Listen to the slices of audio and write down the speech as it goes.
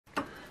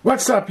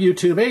What's up,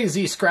 YouTube?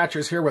 AZ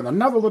Scratchers here with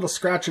another little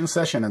scratching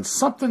session and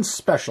something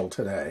special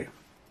today.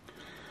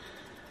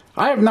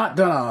 I have not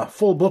done a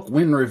full book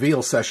win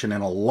reveal session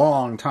in a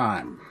long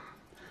time,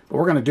 but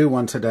we're going to do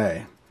one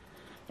today.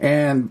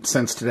 And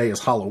since today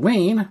is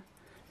Halloween,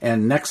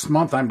 and next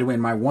month I'm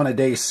doing my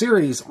one-a-day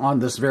series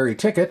on this very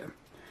ticket,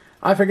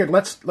 I figured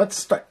let's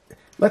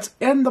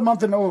end the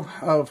month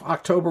of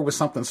October with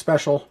something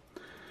special,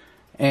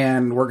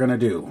 and we're going to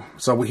do.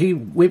 So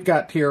we've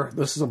got here,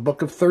 this is a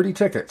book of 30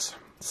 tickets.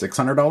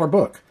 $600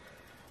 book.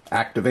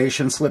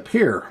 Activation slip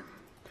here.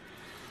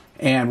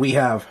 And we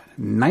have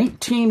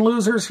 19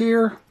 losers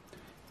here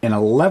and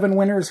 11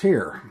 winners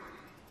here.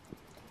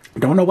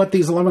 Don't know what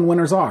these 11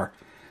 winners are,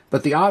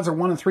 but the odds are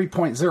 1 in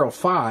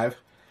 3.05.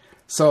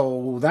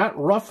 So that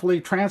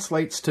roughly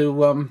translates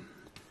to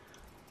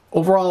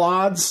overall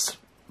odds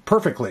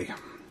perfectly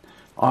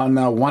on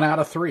 1 out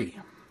of 3.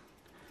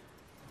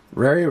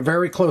 Very,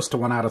 very close to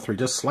 1 out of 3,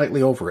 just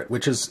slightly over it,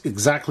 which is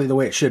exactly the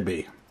way it should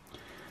be.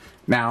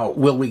 Now,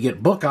 will we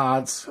get book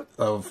odds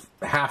of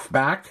half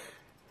back?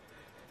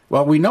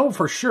 Well, we know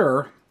for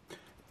sure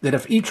that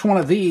if each one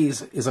of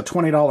these is a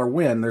 $20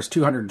 win, there's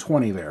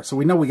 220 there. So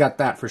we know we got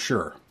that for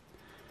sure.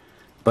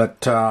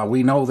 But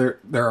we know there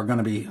are going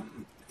to be,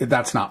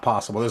 that's not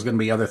possible. There's going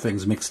to be other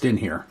things mixed in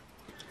here.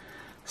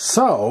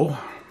 So,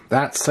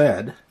 that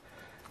said,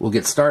 we'll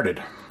get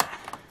started.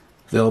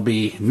 There'll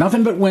be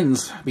nothing but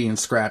wins being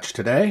scratched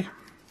today.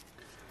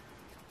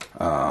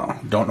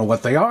 Don't know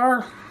what they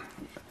are.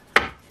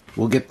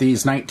 We'll get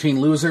these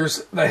 19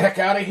 losers the heck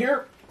out of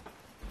here.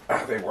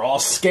 They were all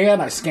scanned.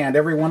 I scanned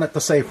everyone at the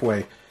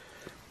Safeway. I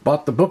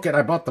bought the book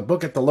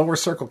at the Lower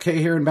Circle K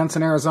here in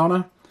Benson,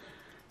 Arizona.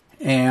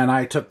 And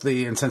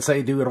and since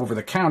they do it over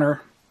the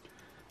counter,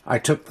 I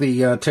took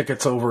the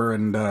tickets over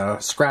and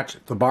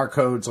scratched the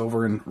barcodes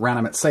over and ran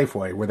them at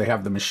Safeway, where they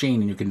have the machine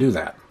and you can do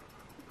that.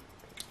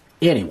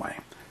 Anyway,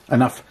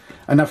 enough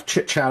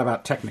chit-chat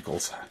about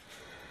technicals.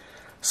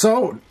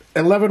 So,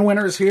 11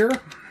 winners here.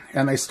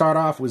 And they start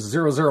off with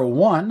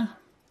 001.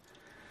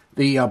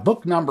 The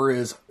book number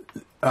is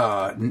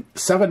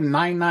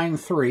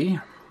 7993.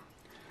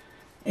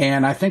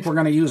 And I think we're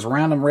going to use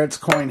Random Red's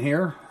coin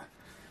here.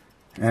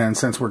 And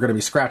since we're going to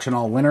be scratching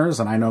all winners,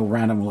 and I know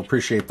Random will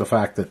appreciate the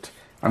fact that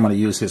I'm going to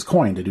use his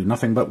coin to do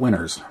nothing but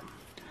winners.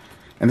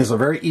 And this is a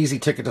very easy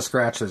ticket to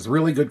scratch. There's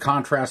really good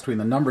contrast between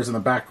the numbers in the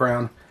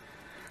background.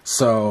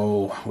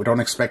 So we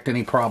don't expect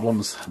any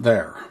problems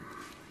there.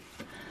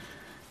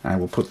 I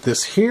will put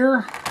this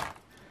here.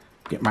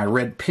 Get my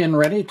red pin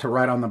ready to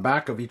write on the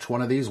back of each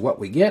one of these what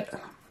we get,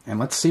 and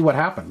let's see what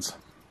happens.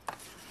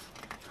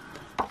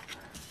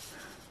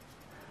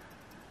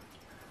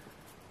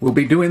 We'll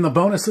be doing the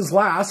bonuses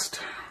last,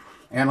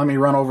 and let me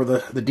run over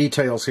the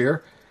details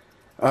here.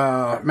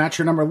 Match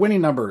your number of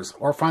winning numbers,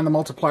 or find the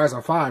multipliers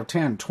of 5,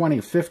 10,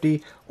 20,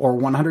 50, or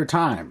 100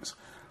 times.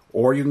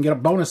 Or you can get a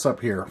bonus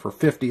up here for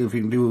 50 if you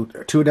can do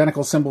 2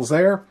 identical symbols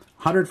there,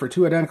 100 for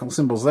 2 identical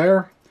symbols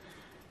there,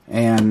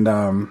 and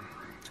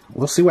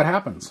we'll see what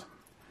happens.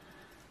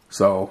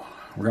 So,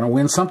 we're going to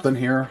win something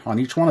here on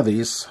each one of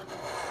these.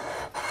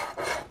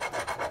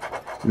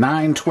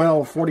 9,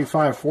 12,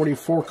 45,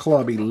 44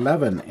 club,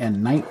 11,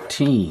 and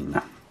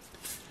 19.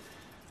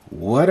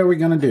 What are we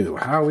going to do?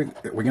 How are we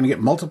going to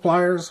get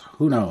multipliers?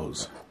 Who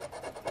knows?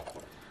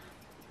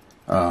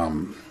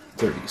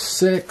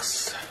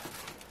 36.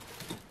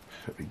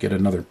 Get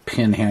another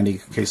pin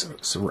handy in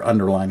case we're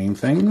underlining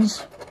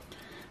things.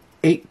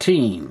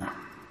 18.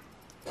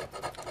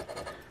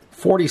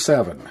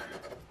 47.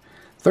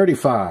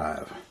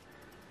 35.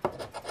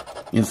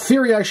 In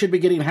theory, I should be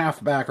getting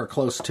half back or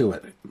close to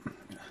it.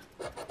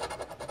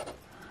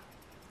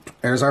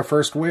 There's our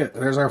first win.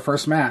 There's our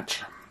first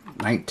match.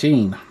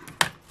 19.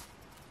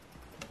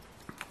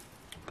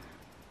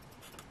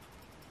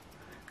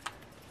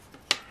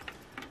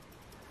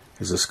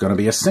 Is this going to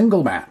be a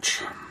single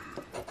match?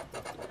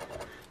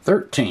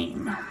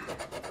 13.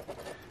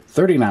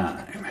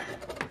 39.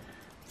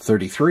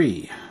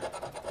 33.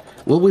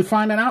 Will we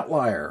find an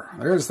outlier?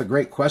 There's the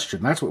great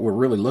question. That's what we're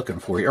really looking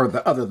for here.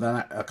 Or other than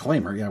that, a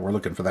claimer. Yeah, we're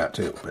looking for that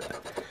too.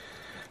 But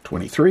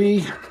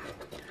 23.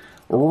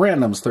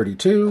 Randoms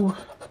 32.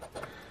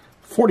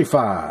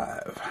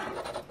 45.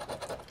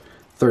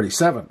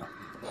 37.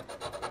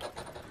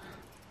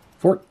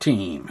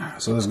 14.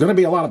 So there's going to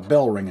be a lot of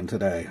bell ringing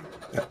today.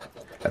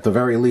 At the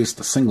very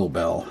least, a single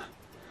bell.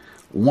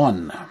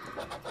 1.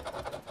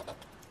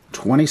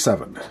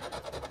 27.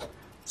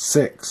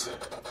 6.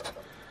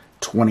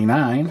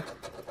 29,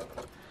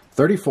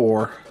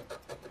 34,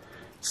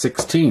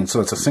 16.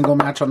 So it's a single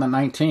match on the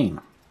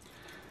 19.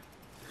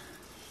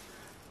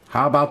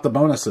 How about the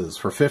bonuses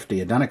for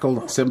 50?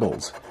 Identical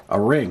symbols, a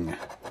ring,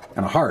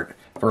 and a heart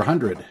for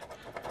 100,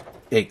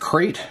 a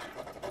crate,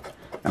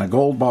 and a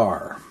gold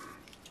bar.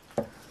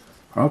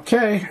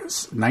 Okay,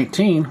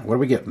 19. What are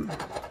we getting?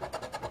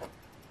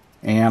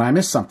 And I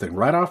missed something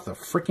right off the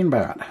freaking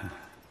bat.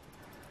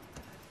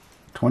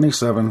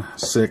 27,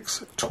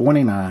 6,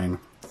 29,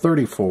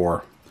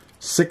 34,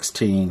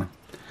 16,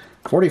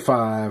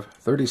 45,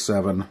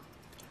 37,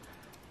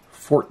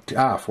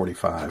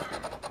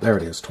 45. There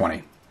it is,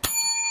 20.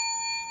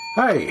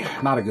 Hey,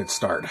 not a good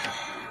start.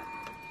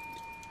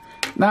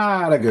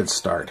 Not a good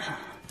start.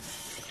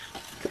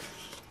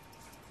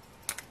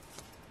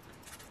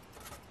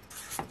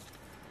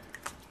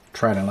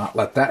 Try to not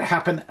let that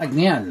happen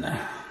again.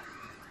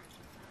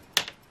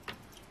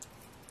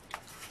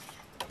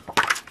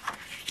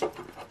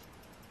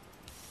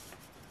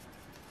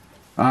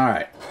 All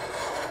right,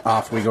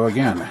 off we go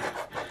again.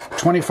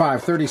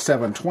 25,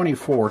 37,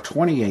 24,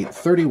 28,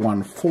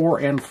 31, 4,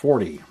 and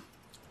 40.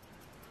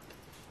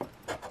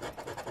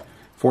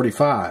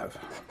 45,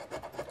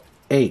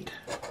 8,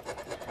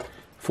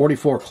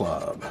 44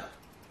 club,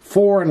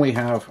 4, and we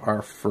have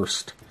our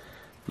first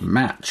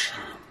match.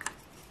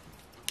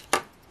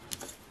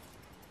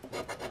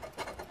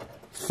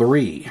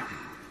 3,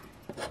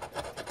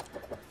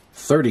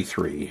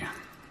 33,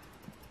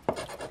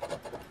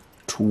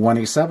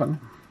 27,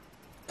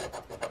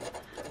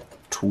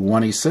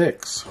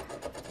 26,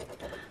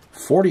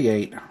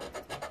 48,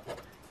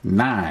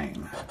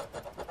 9.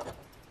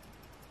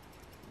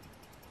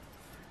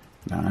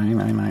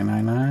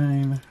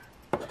 9.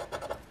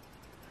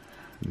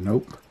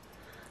 Nope.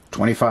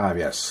 25,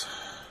 yes.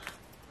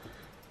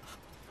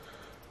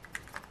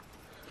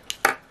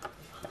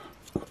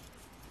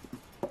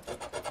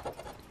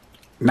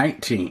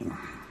 19.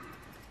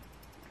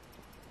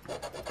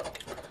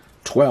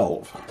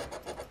 12.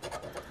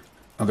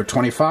 Another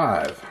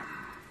 25.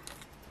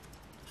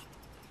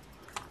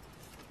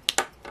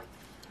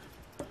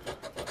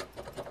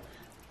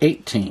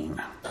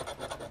 18.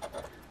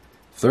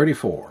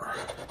 34.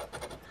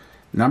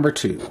 Number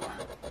 2.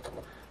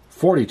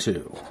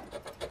 42.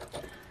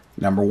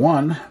 Number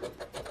 1.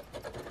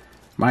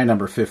 My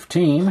number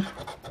 15.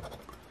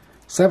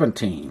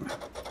 17.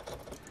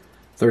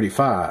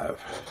 35.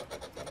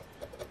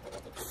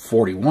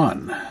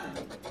 41.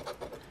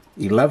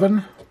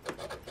 11.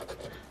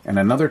 And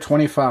another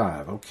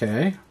 25.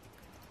 Okay.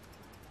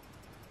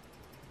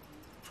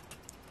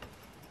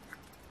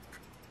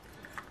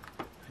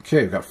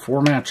 Okay, we've got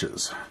 4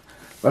 matches.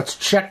 Let's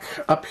check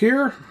up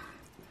here.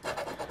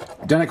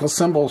 Identical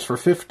symbols for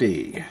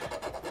 50.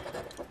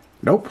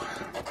 Nope.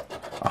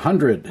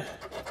 100.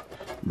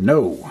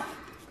 No.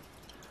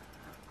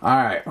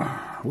 Alright,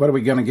 what are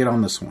we going to get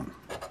on this one?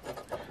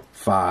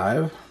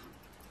 5,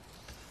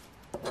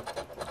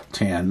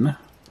 10,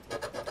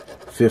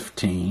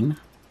 15,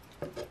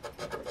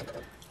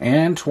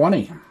 and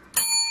 20.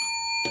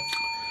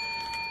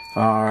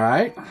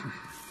 Alright.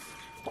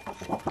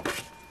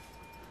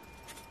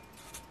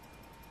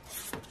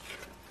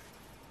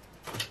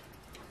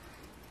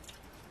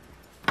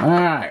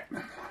 Alright,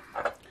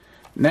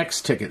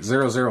 next ticket,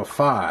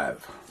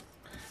 005.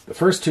 The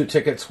first 2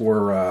 tickets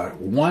were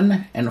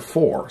 1 and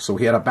 4, so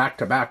we had a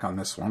back-to-back on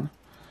this one.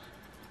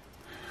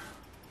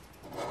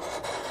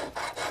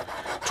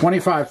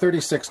 25,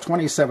 36,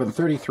 27,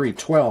 33,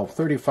 12,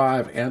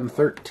 35, and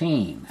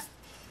 13.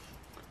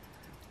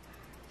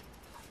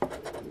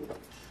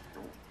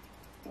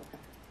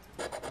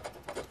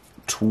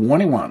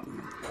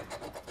 $21,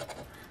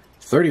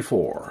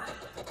 34,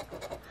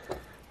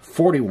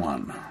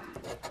 41,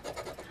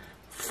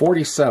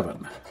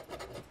 47,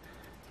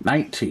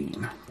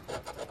 19,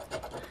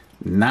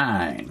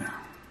 9,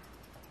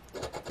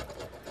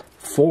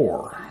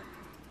 4,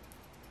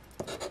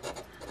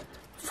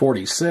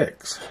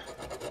 46,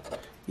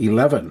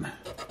 11,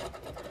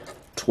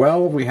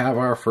 12, we have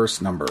our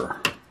first number.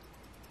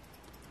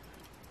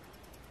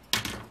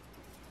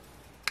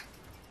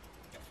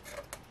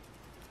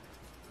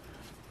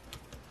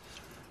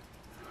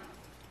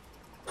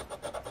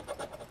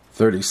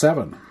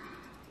 $37,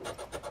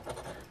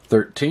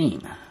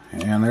 13,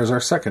 and there's our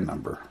second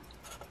number.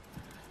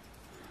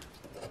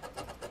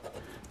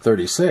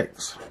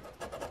 36,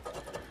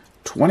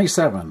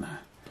 27,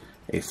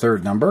 a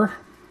third number.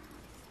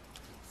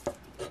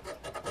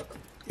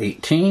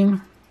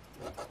 18,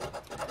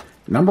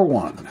 number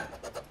 1,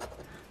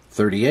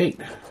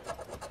 38,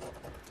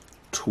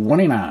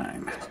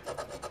 29,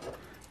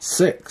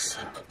 6,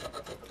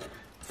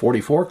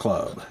 44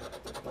 club,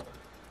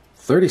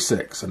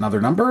 36, another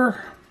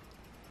number.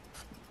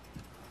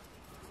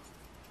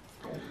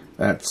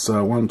 That's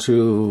 1,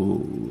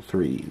 2,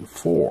 3,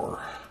 4,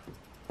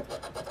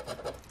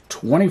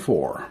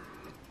 24,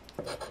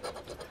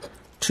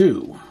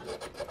 2,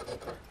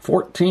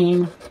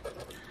 14,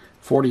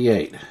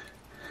 48.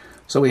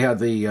 So we had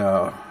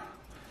the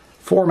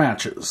 4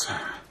 matches.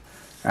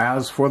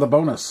 As for the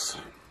bonus,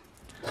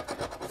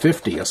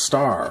 50, a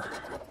star,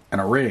 and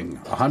a ring,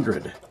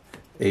 100,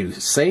 a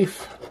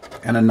safe,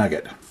 and a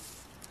nugget.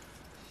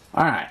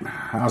 Alright,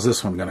 how's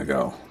this one going to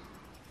go?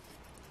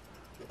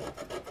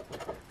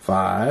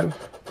 5,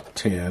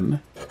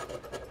 10,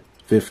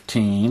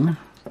 15,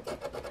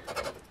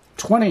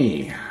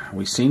 20.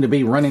 We seem to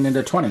be running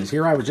into 20s.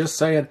 Here I was just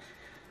saying,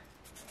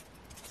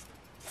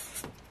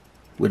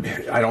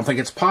 I don't think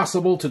it's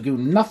possible to do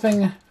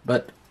nothing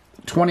but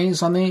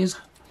 20s on these,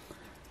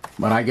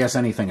 but I guess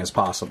anything is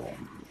possible.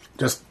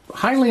 Just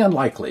highly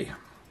unlikely.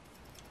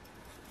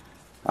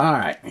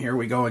 Alright, here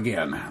we go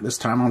again. This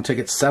time on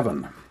ticket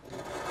 7.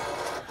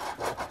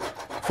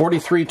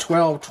 43,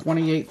 12,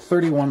 28,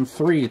 31,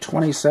 3,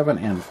 27,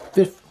 and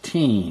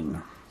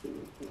 15.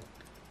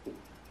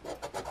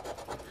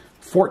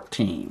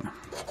 14,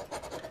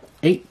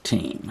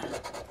 18,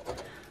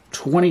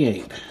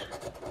 28,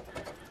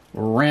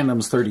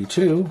 randoms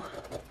 32,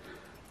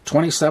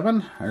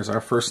 27, there's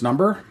our first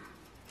number.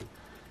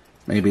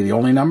 Maybe the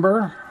only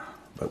number,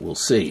 but we'll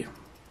see.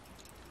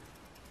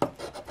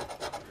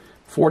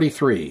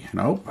 43,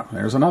 nope,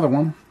 there's another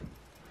one.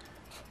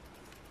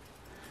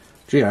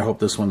 Gee, I hope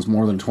this one's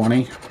more than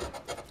 20.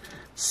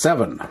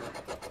 7,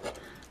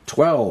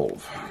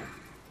 12,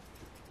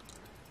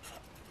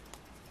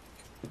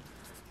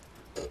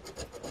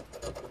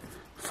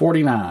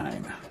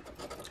 49,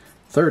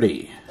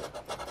 30,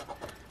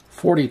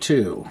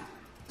 42,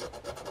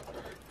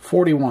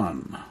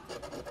 41,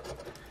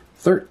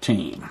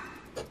 13,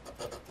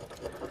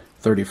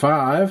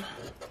 35,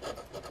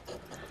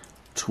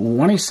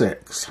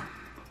 26,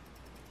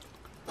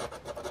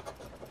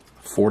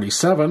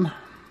 47,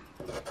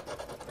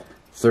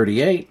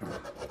 38,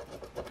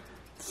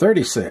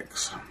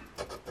 36,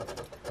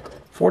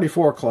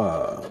 44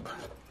 club,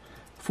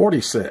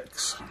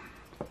 46,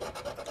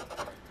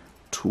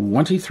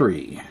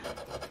 23,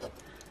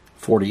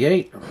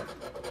 48,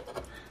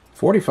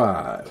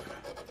 45,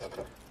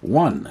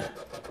 1,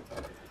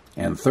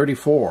 and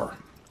 34.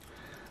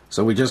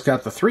 So we just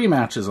got the 3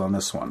 matches on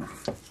this one.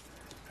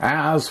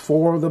 As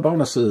for the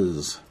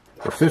bonuses,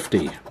 for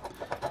 50,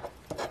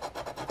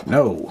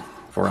 no.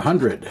 For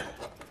 100,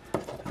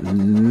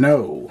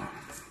 no.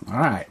 All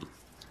right.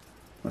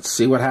 Let's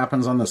see what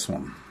happens on this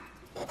one.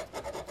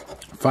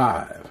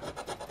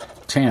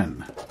 5,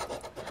 10,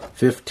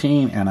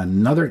 15, and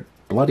another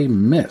bloody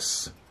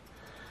miss.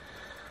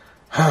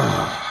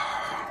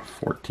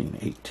 14,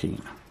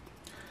 18,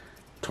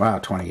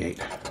 28,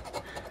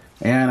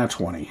 and a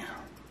 20.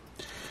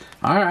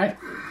 All right.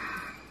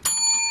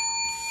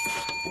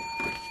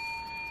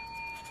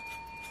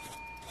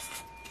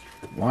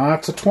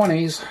 Lots of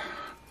 20s.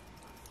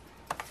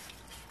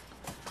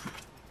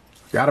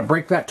 Got to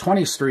break that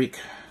 20 streak.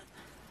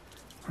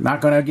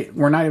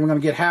 We're not even going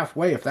to get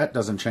halfway if that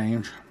doesn't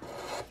change.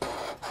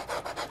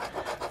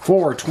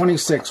 4,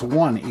 26,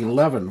 1,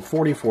 11,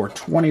 44,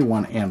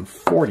 21, and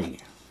 40.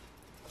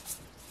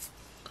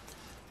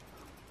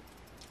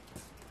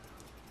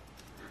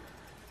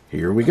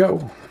 Here we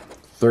go.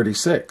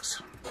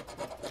 36.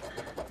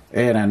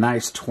 And a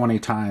nice 20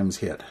 times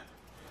hit.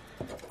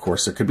 Of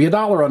course, there could be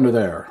 $1 under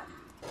there.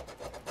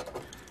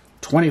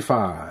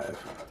 25.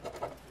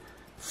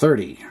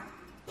 30.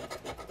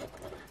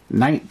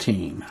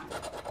 19.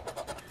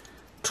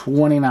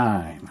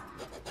 29.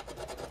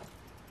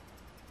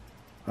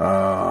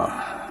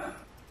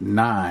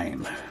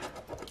 9.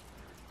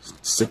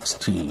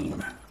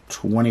 16.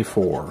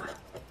 24.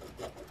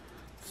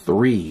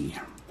 3.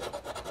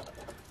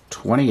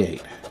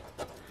 28.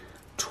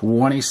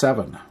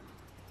 27.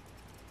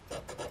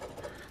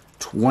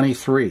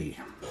 23.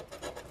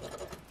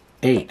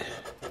 8.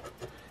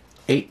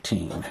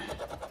 18.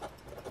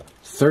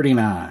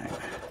 39.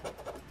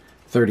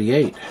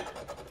 38.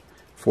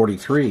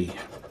 43.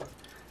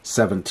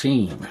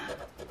 17.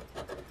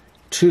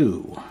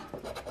 2.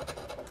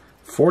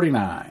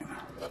 49.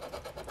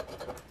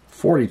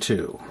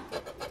 42.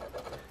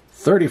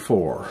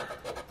 34.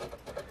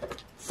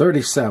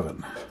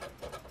 37.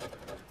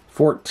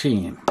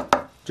 14.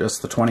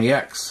 Just the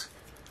 20X.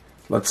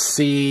 Let's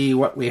see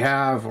what we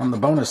have on the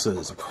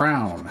bonuses. A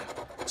crown.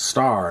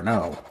 Star.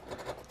 No.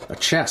 A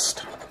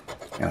chest.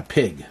 And a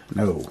pig.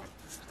 No.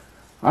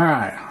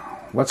 Alright.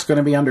 What's going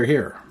to be under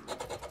here?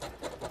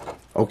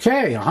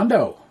 Okay, a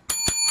hundo.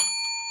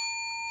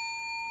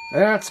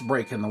 That's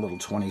breaking the little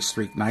 20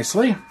 streak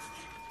nicely.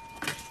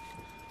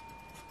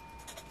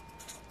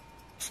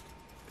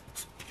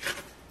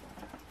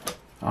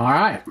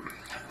 Alright.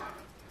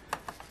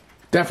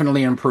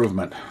 Definitely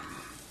improvement.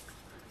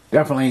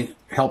 Definitely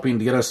helping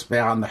to get us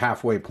beyond the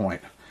halfway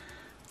point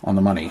on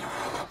the money.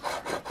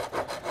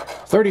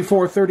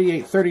 34,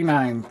 38,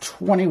 39,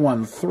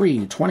 21,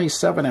 3,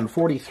 27, and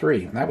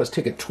 43. And that was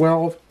ticket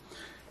 12.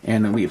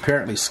 And we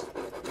apparently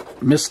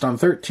missed on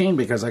 13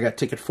 because I got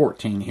ticket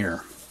 14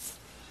 here.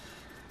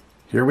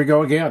 Here we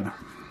go again.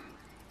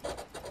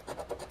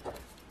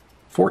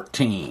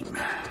 14.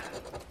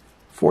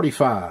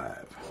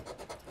 45.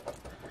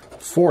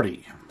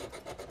 40.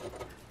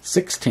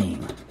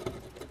 16.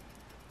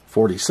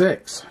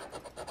 46.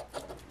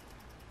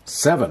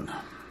 7.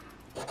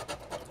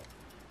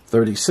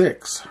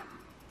 36.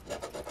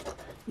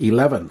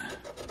 11.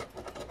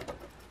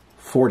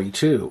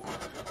 42.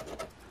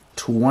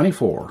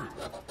 24.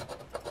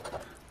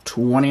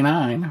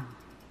 29.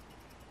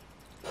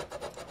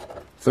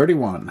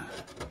 31.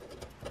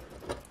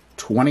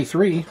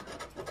 23.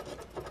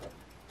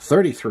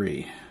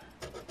 33.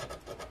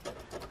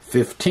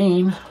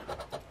 15.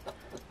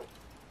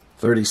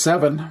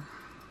 37.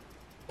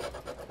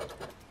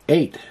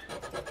 8.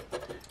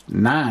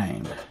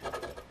 9.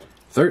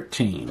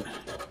 13.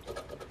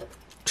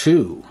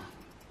 2.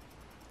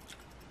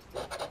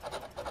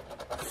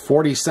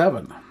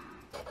 47.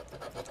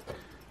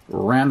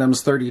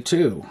 Randoms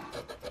 32.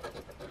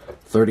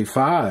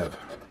 35,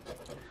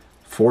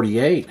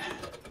 48,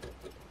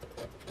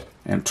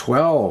 and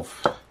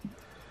 12.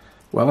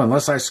 Well,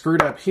 unless I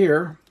screwed up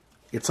here,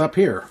 it's up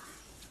here.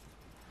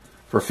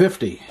 For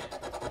 50,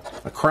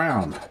 a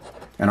crown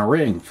and a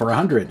ring. For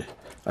 100,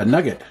 a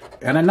nugget.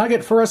 And a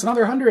nugget for us,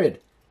 another 100.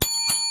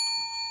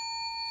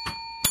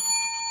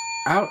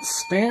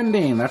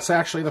 Outstanding. That's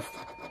actually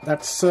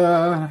that's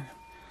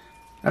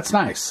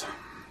nice.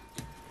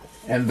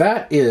 And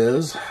that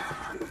is,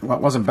 well,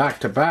 it wasn't back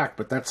to back,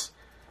 but that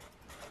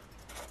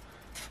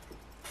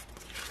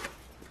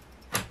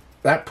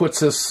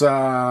puts us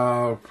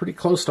pretty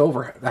close to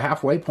over the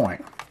halfway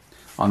point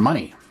on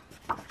money.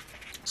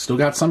 Still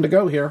got some to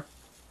go here.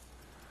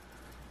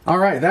 All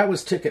right, that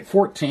was ticket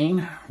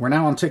 14. We're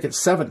now on ticket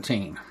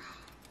 17.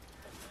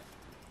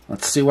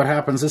 Let's see what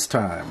happens this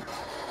time.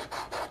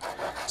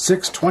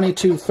 6,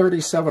 22,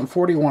 37,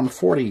 41,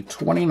 40,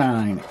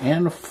 29,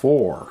 and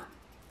 4.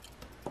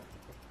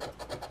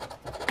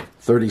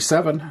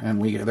 37,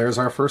 and there's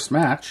our first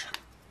match.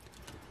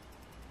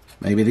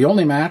 Maybe the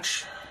only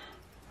match.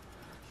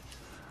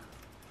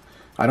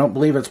 I don't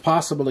believe it's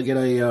possible to get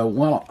a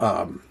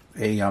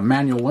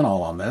manual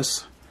win-all on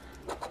this.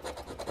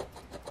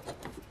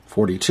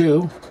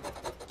 42,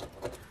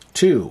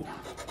 2,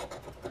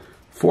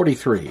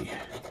 43,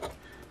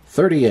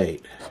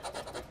 38,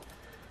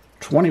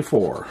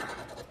 24,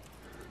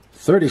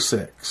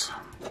 36,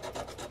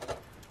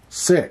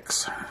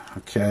 6,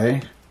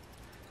 okay.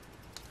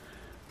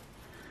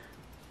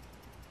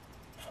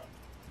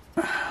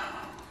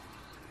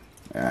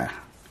 Yeah.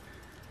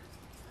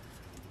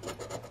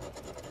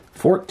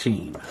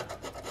 14,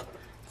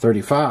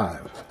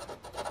 35,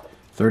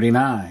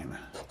 39,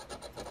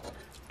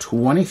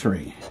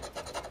 23,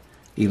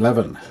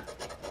 11,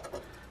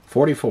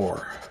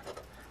 44,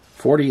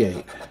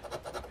 48,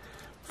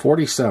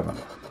 47,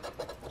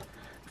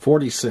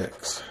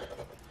 46,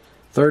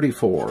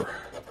 34,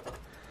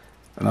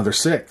 another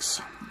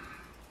 6,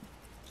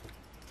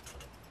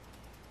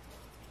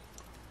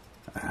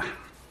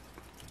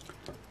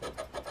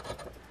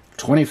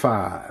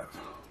 25,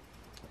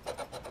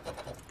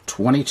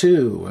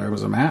 22, there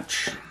was a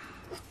match.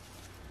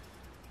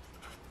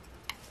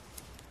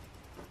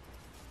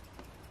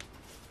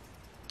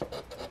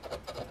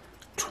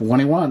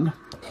 21,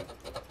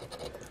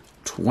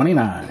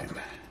 29,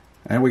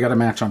 and we got a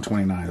match on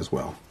 29 as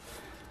well.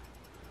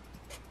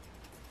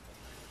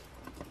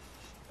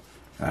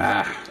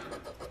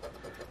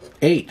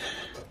 8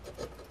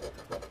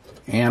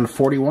 and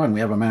 41, we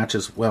have a match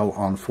as well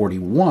on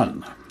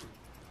 41.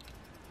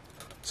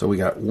 So we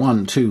got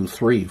 1, 2,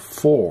 3,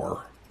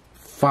 4,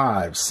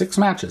 5, 6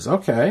 matches.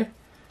 Okay.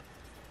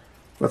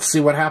 Let's see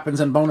what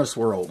happens in Bonus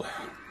World.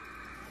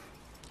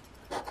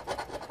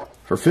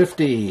 For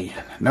 50,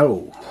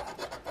 no.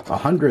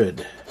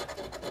 100,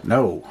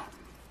 no.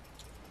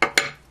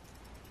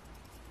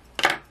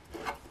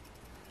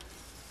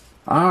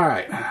 All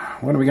right,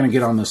 what are we going to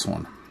get on this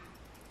one?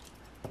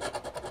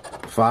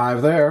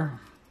 5 there.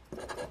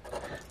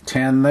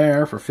 10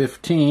 there for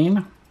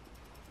 15.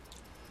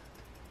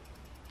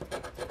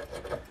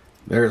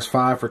 There's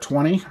 5 for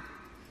 20.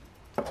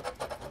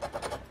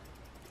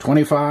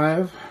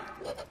 25.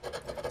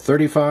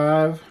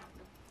 35.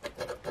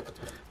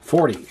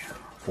 40.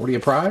 40 a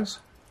prize?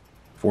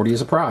 40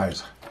 is a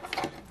prize.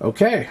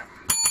 Okay.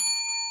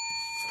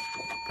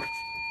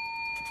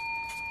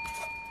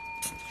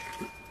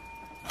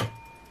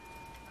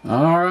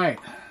 All right.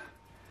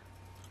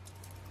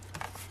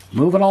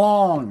 Moving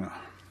along.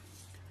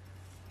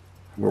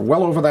 We're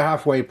well over the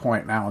halfway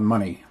point now in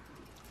money.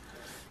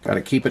 Got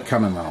to keep it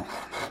coming though.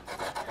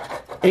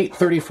 8,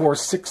 34,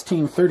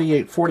 16,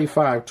 38,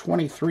 45,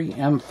 23,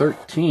 and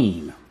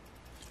 13.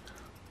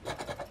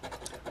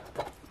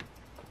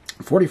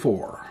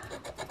 44,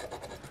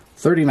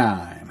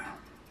 39,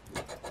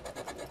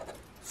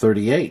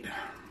 38,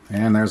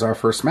 and there's our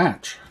first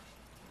match.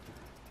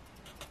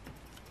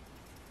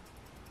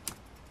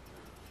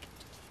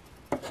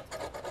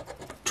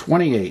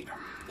 28,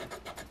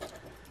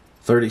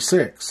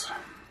 36,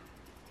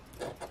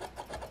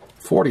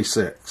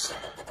 46,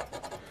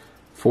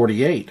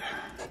 48,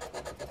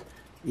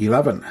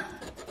 11,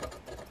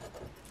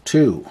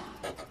 2,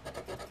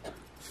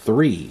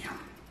 3,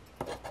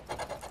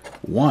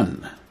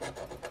 1,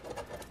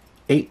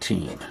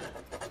 18,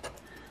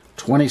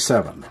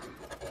 27,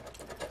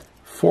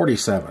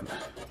 47,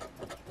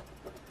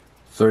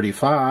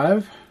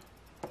 35,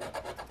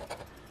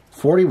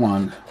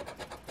 41,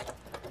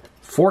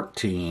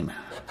 14,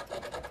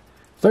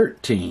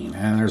 13,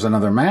 and there's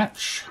another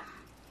match.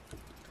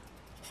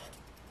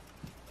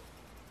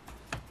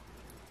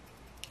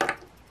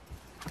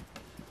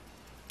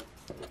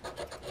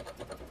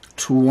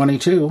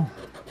 22,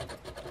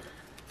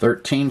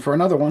 13 for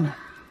another one.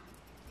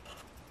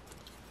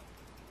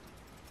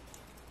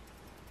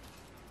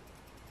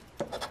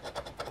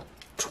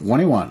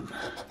 21,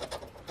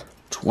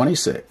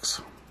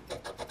 26,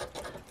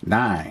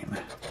 9,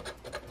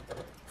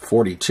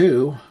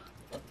 42,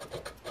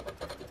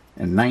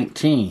 and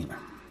 19.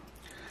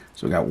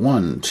 So we got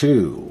 1,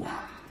 2,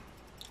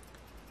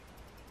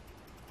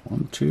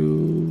 1,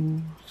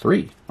 2,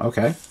 3.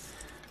 Okay.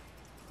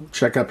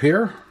 Check up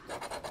here.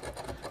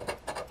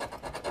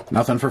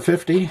 Nothing for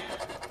 50.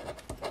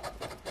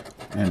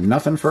 And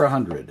nothing for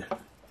 100.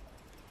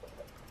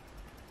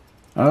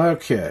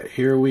 Okay,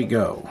 here we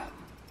go.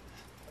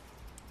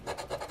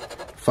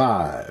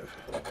 5,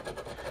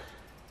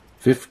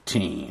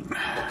 15,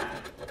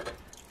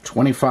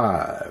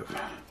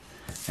 25,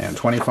 and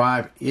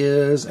 25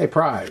 is a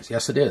prize.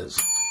 Yes, it is.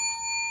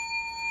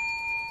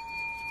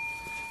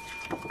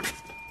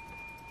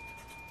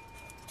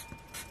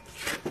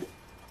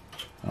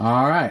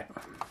 All right.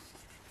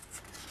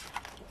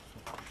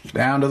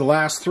 Down to the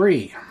last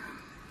 3.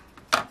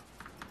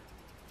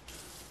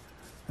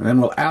 And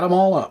then we'll add them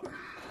all up.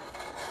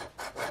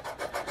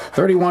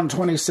 31,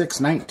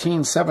 26,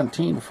 19,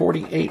 17,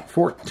 48,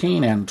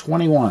 14, and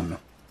 21.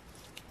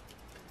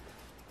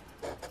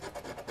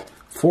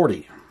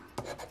 40,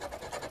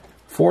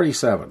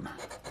 47,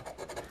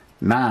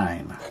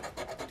 9,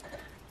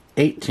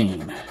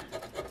 18,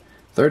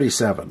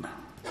 37,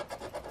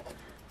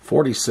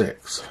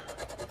 46,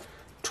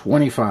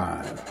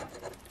 25,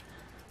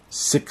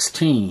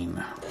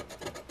 16,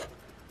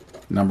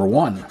 number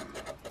 1,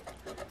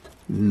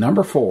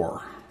 number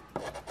 4,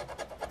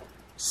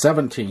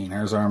 17,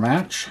 there's our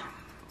match.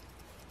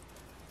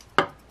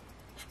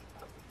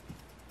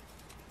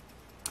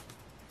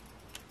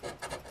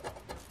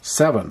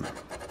 7,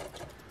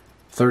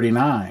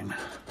 39,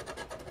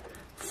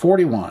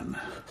 41,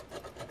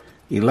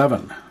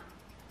 11,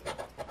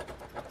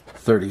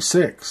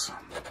 36,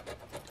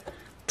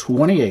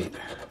 28,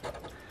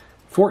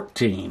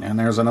 14, and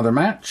there's another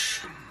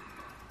match.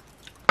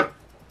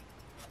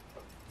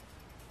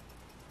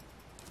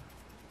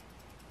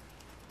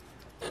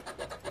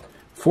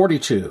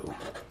 42,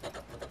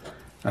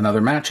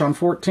 another match on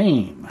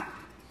 14.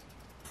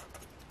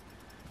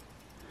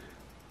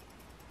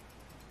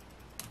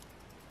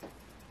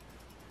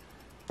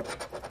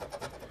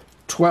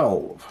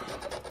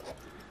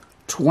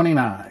 12,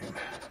 29,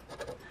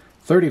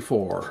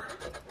 34,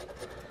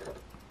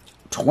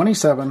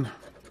 27,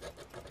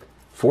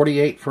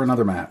 48 for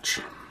another match.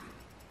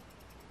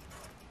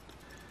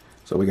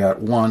 So we got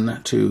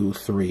 1, 2,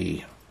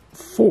 3,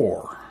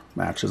 4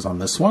 matches on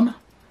this one.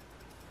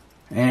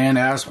 And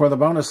as for the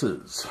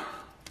bonuses,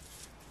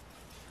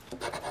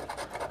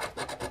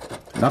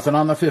 nothing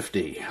on the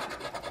 50,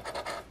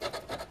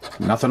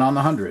 nothing on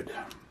the 100.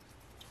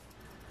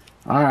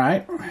 All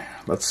right,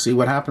 let's see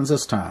what happens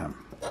this time.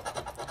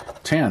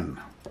 10,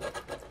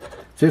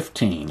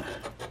 15,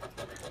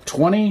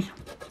 20,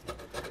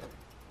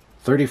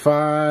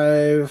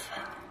 35,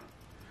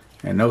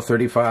 and no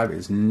 35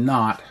 is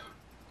not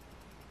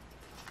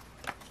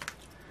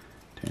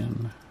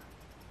 10,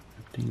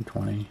 15,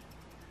 20,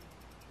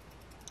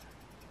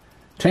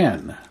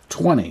 10,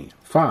 20,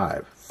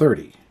 5,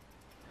 30.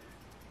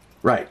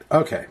 Right,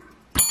 okay.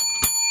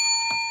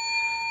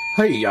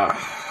 Hey-ya.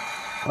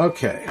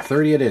 Okay,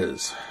 30 it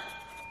is.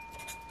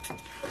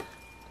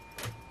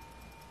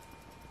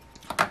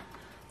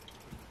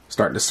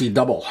 Starting to see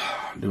double.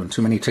 Doing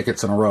too many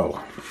tickets in a row.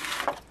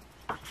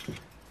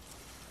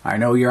 I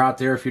know you're out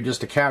there, if you're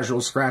just a casual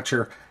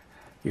scratcher,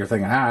 you're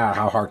thinking,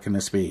 how hard can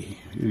this be?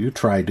 You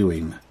try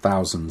doing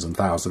thousands and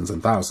thousands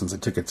and thousands of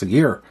tickets a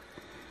year.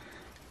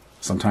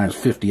 Sometimes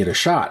 50 at a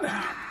shot.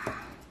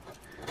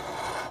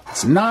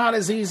 It's not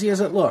as easy as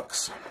it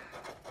looks.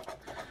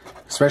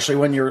 Especially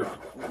when you're,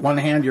 one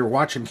hand you're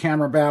watching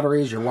camera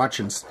batteries, you're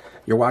watching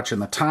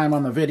the time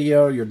on the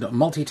video, you're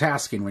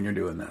multitasking when you're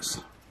doing this.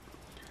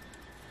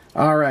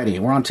 Alrighty,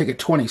 we're on ticket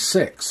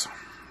 26.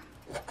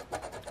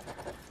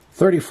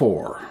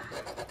 34.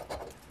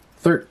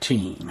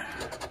 13.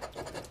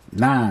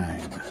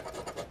 9.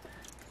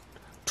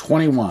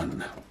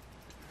 21.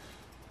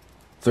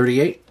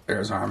 38.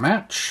 There's our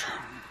match.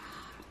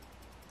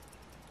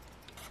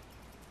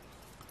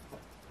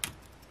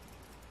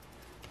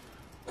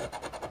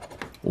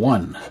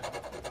 One,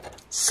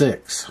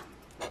 6,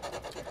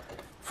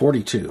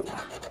 42,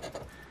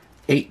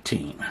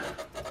 18,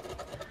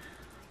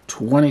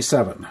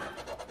 27,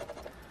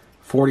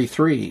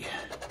 43,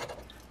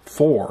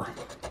 4,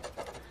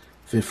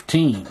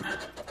 15,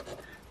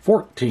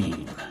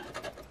 14,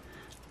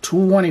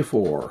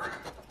 24,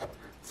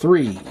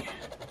 3,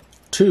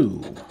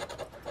 2,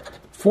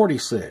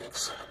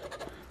 46,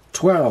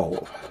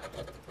 12,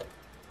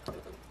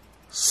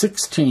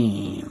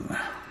 16,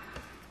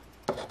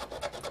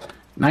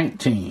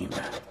 19,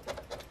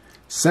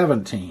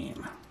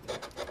 17,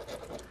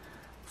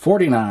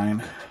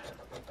 49,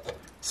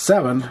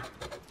 7,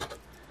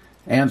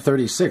 and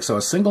 36. So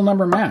a single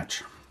number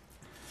match.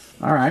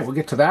 All right, we'll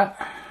get to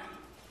that.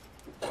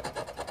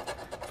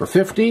 For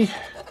 50,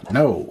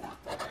 no.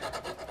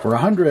 For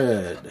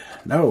 100,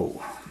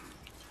 no.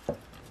 All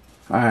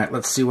right,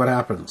 let's see what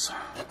happens.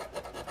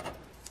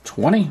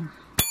 20.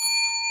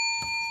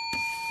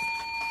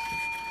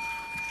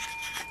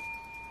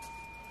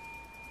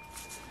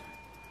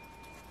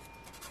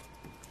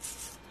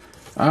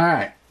 All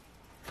right.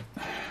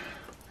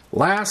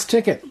 Last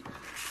ticket.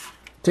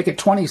 Ticket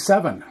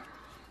 27.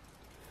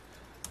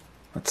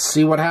 Let's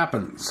see what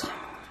happens.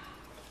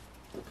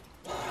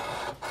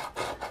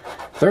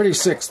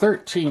 36,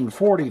 13,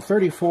 40,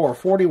 34,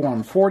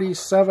 41,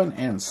 47,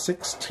 and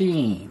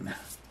 16.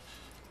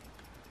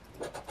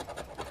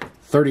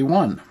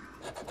 31,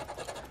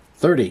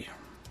 30,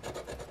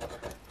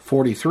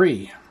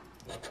 43,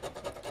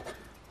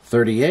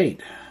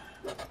 38,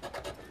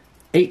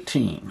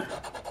 18,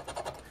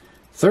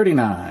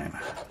 39,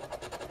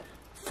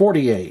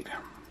 48,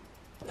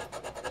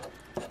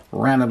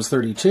 randoms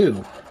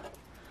 32,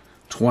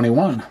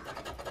 21,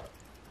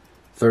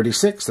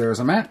 36, there's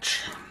a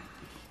match.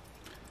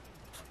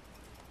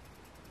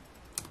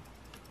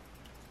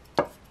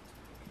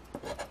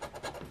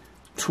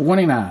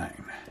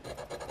 29,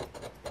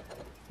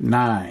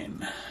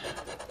 9,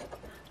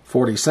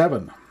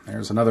 47,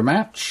 there's another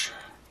match.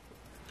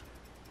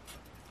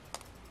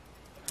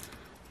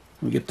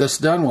 We get this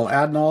done, we'll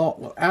add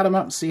them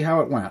up and see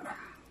how it went.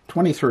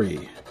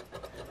 23,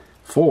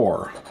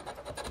 4,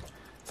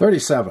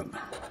 37,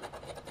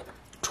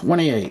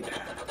 28,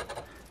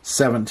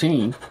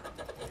 17,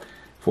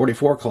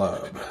 44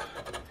 club,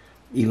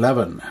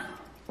 11,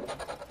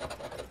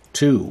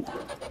 2,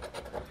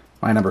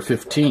 my number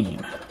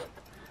 15,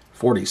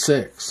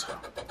 46,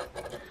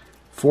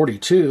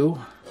 42,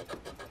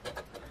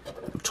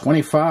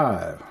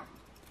 25.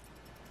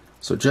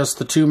 So just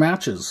the two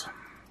matches.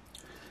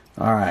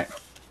 All right,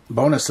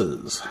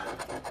 bonuses.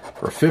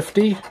 For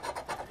 50,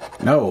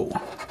 no.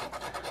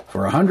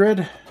 For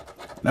 100,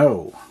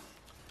 no.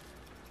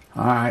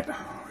 All right,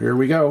 here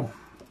we go.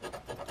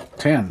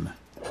 10.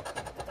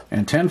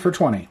 And 10 for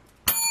 20.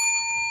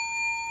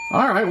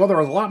 All right, well, there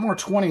are a lot more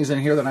 20s in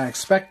here than I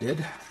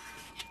expected.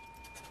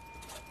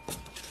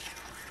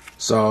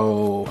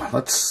 So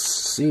let's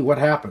see what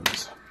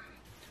happens.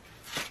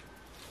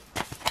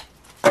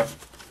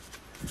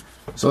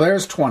 So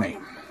there's 20.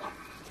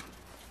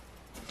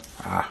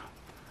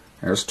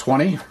 There's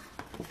 20.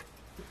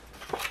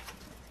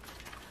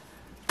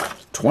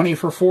 20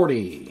 for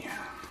 40.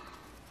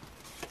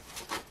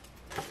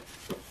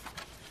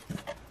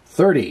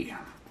 30.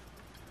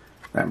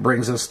 That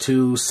brings us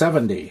to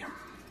 70.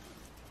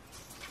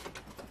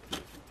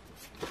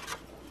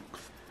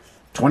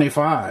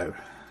 25.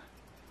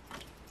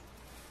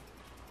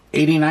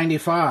 80,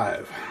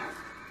 95.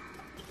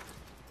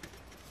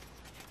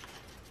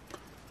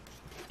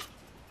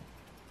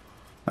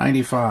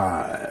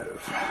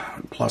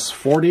 95 plus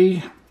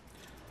 40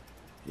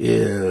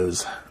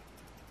 is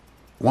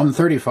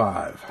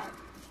 135.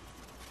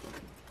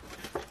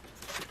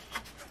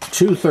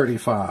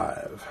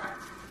 235.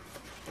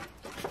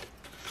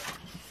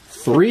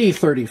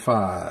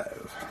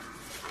 335.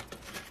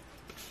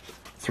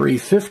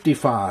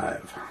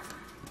 355.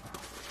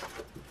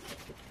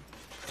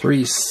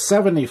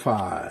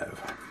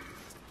 375.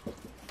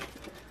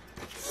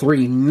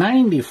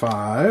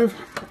 395.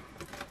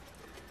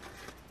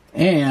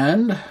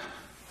 And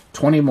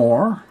 20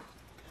 more.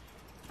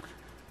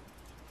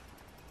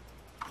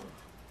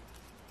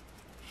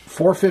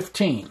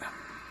 415.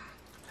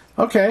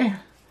 Okay,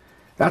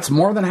 that's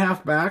more than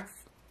half back.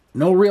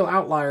 No real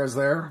outliers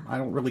there. I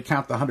don't really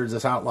count the hundreds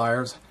as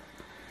outliers.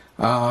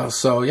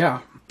 So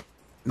yeah,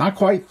 not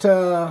quite,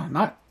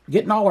 not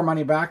getting all our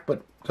money back,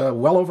 but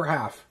well over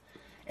half.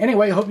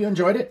 Anyway, I hope you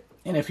enjoyed it.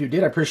 And if you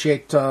did, I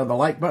appreciate the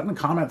like button,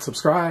 comment,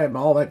 subscribe,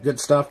 all that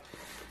good stuff.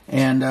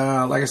 And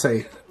like I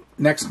say,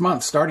 next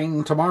month,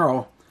 starting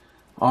tomorrow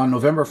on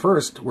November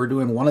 1st, we're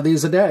doing one of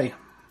these a day.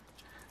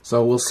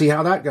 So we'll see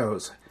how that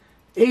goes.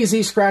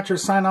 AZ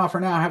Scratchers sign off for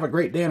now. Have a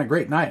great day and a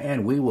great night,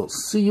 and we will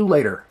see you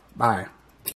later. Bye.